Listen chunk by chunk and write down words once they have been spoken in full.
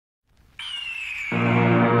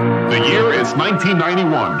since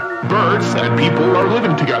 1991. Birds and people are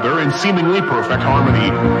living together in seemingly perfect harmony,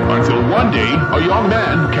 until one day a young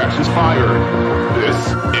man catches fire. This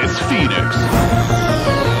is Phoenix.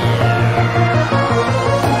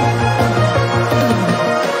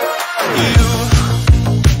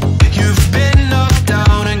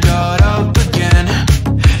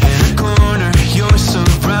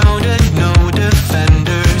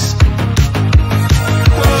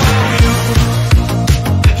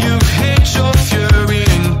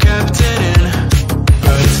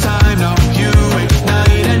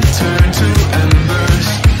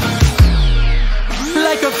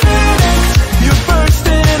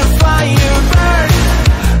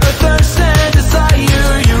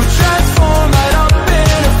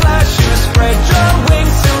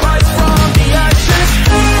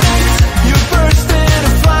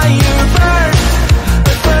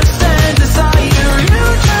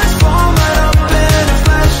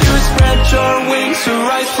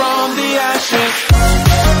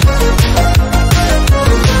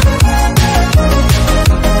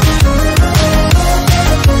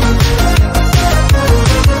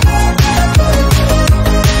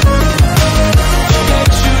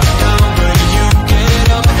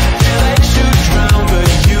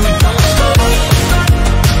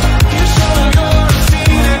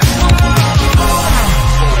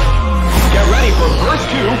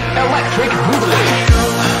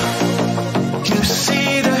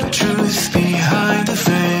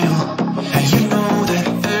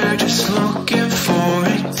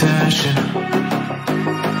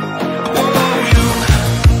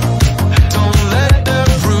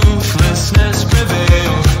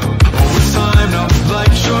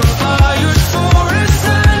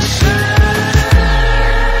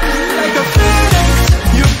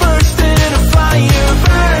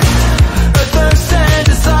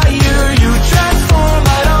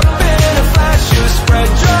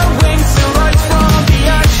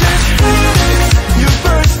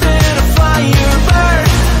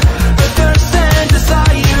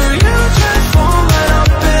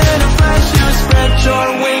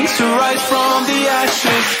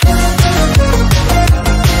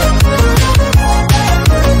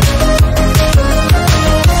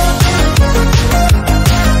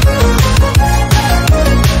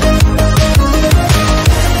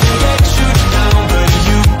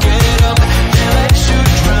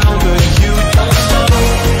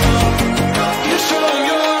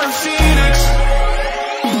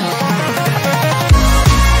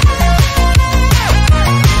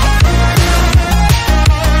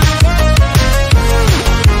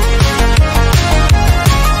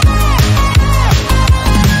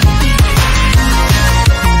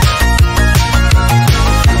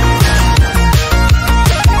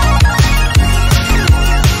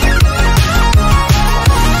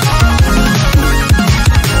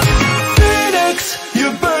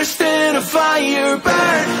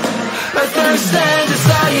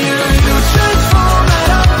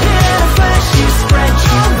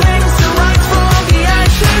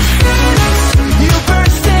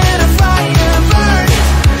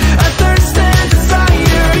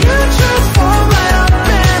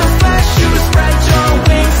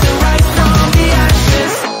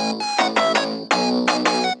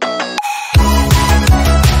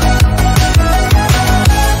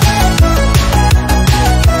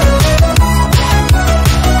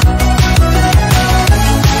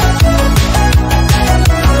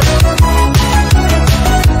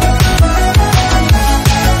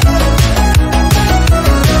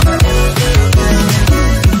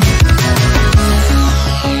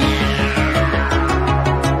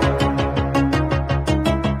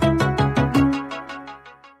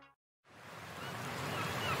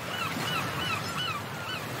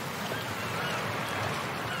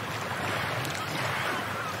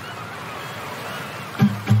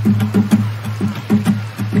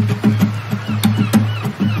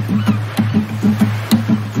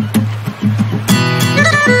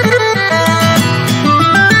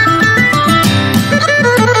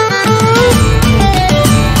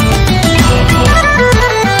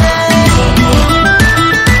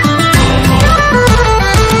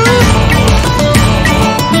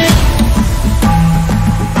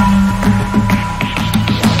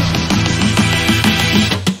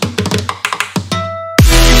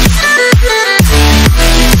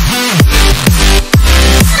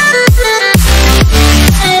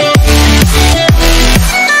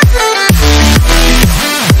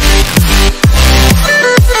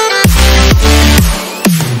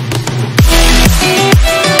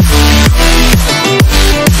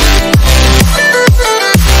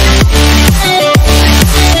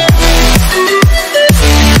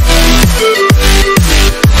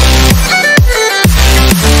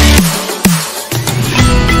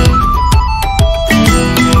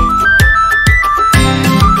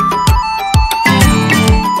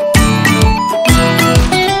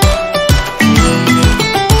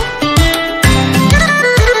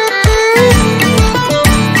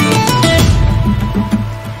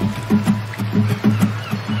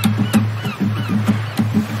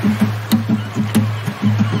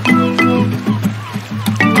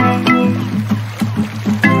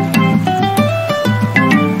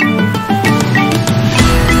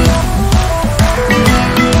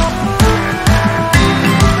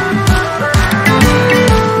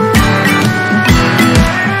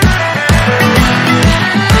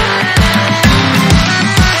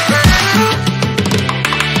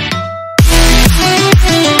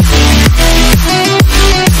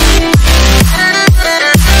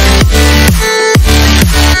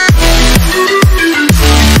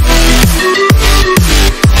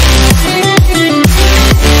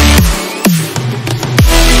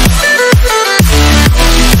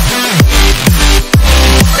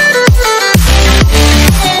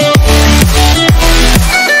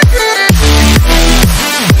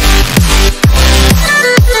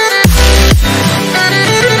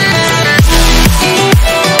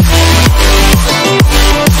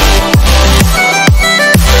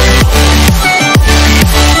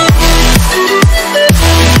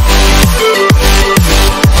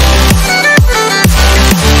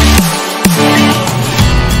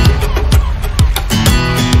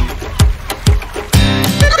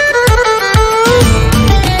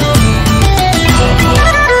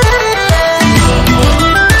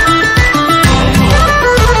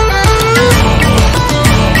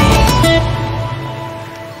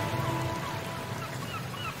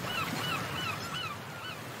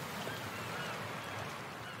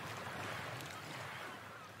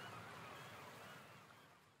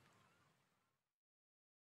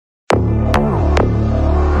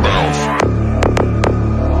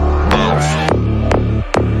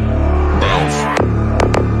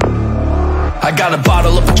 I got a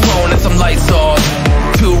bottle of Patron and some light sauce,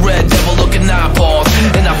 2 red devil looking eyeballs,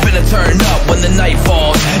 and I'm finna turn up when the night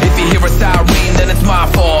falls. If you hear a siren, then it's my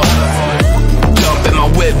fault. Jump in my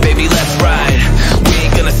whip, baby, let's ride. We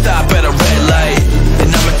ain't gonna stop at a red light, and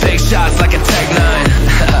I'ma take shots like a Tech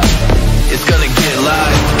 9. It's gonna get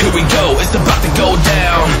live. Here we go, it's about to go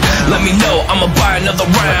down. Let me know, I'ma buy another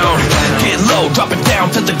round. Get low, drop it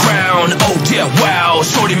down to the ground. Oh yeah, wow,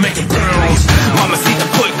 shorty make it bounce. Mama see the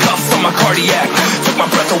put cuffs on my cardiac. Took my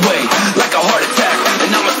breath away like a heart attack.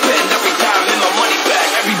 And I'ma spend every dime and my money back.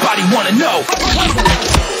 Everybody wanna know.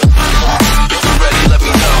 If you're ready, let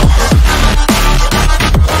me know.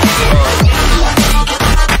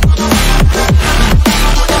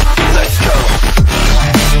 Let's go.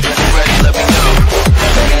 If you're ready, let me know.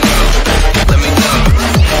 Let me know. Let me know.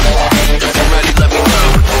 If you're ready, let me know.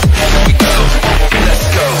 Here we go. Let's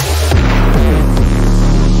go.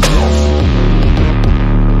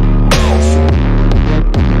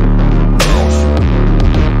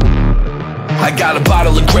 I got a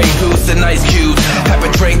bottle of Grey Goose and ice cubes. Have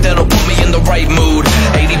a drink that'll put me in the right mood.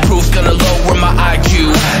 80 proof's gonna lower my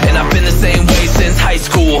IQ, and I've been the same way since high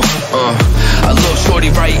school. I look shorty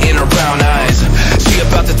right in her brown eyes. She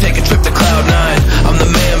about to take a trip to Cloud 9. I'm the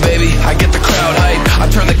man, baby, I get the crowd hype. I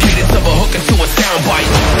turn the cadence of a hook into a soundbite.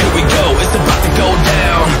 Here we go, it's about to go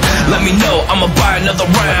down. Let me know, I'ma buy another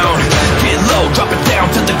round. Get low, drop it down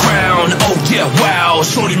to the ground. Oh yeah, wow,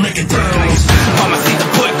 shorty make it bounce. Mama see the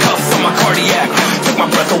put cuffs on my cardiac. Took my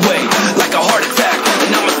breath away like a heart attack.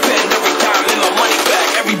 And I'ma spend every dime and my money back.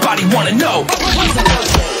 Everybody wanna know.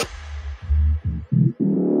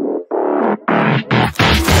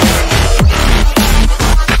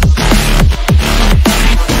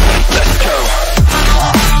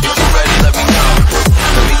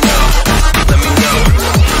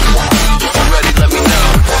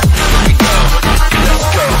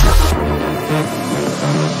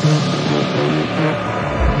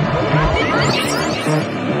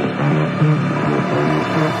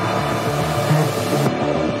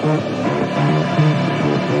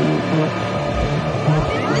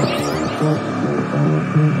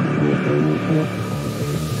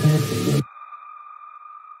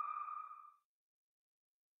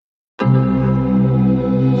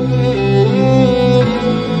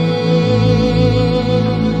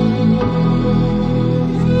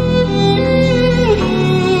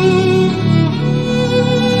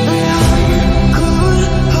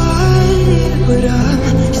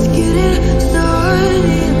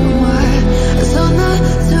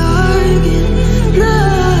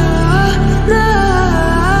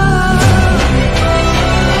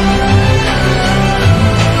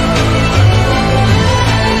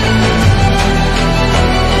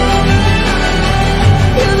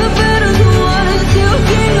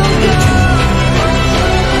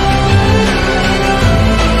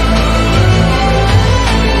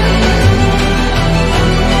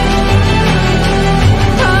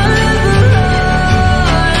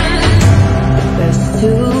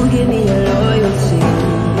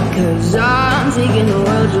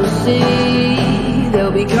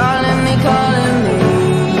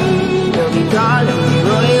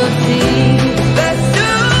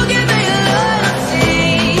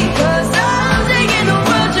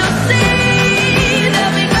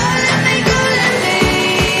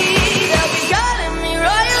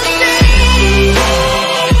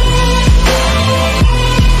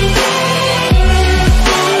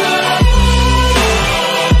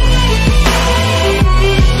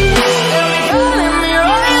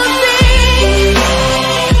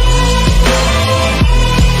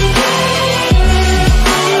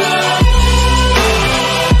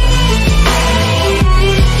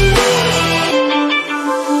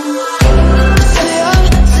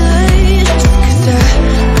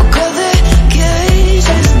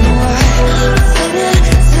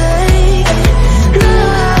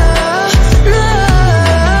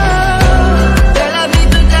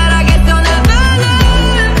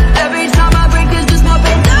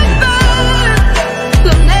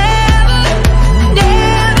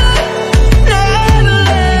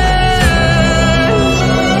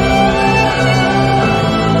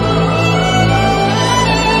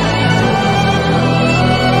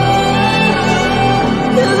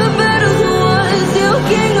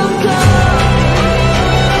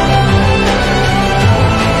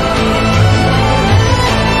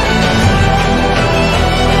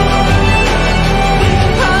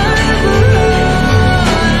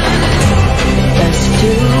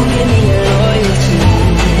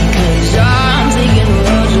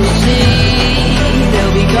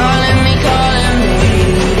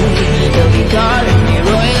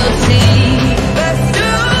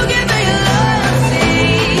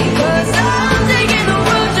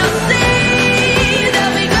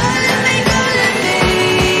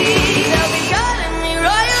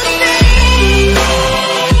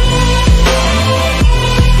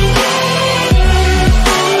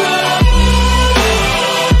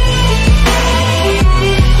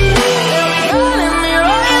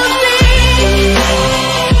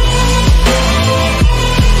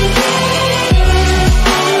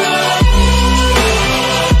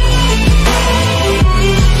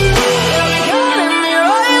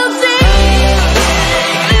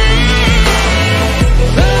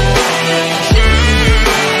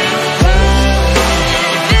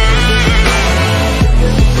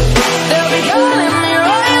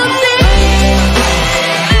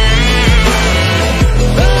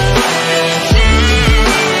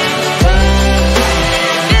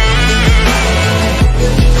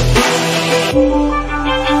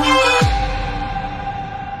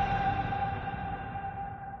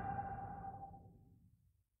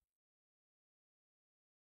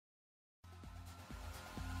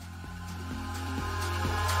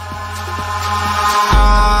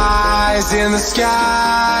 Eyes in the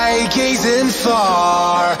sky, gazing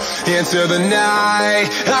far into the night.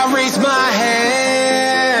 I raise my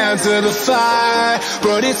hand to the fire,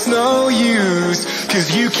 but it's no use,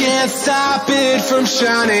 'cause you can't stop it from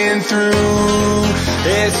shining through.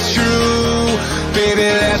 It's true, baby,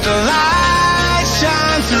 let the light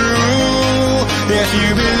shine through. If you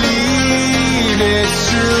believe it's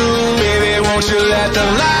true, baby, won't you let the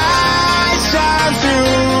light shine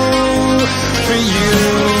through for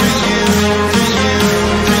you?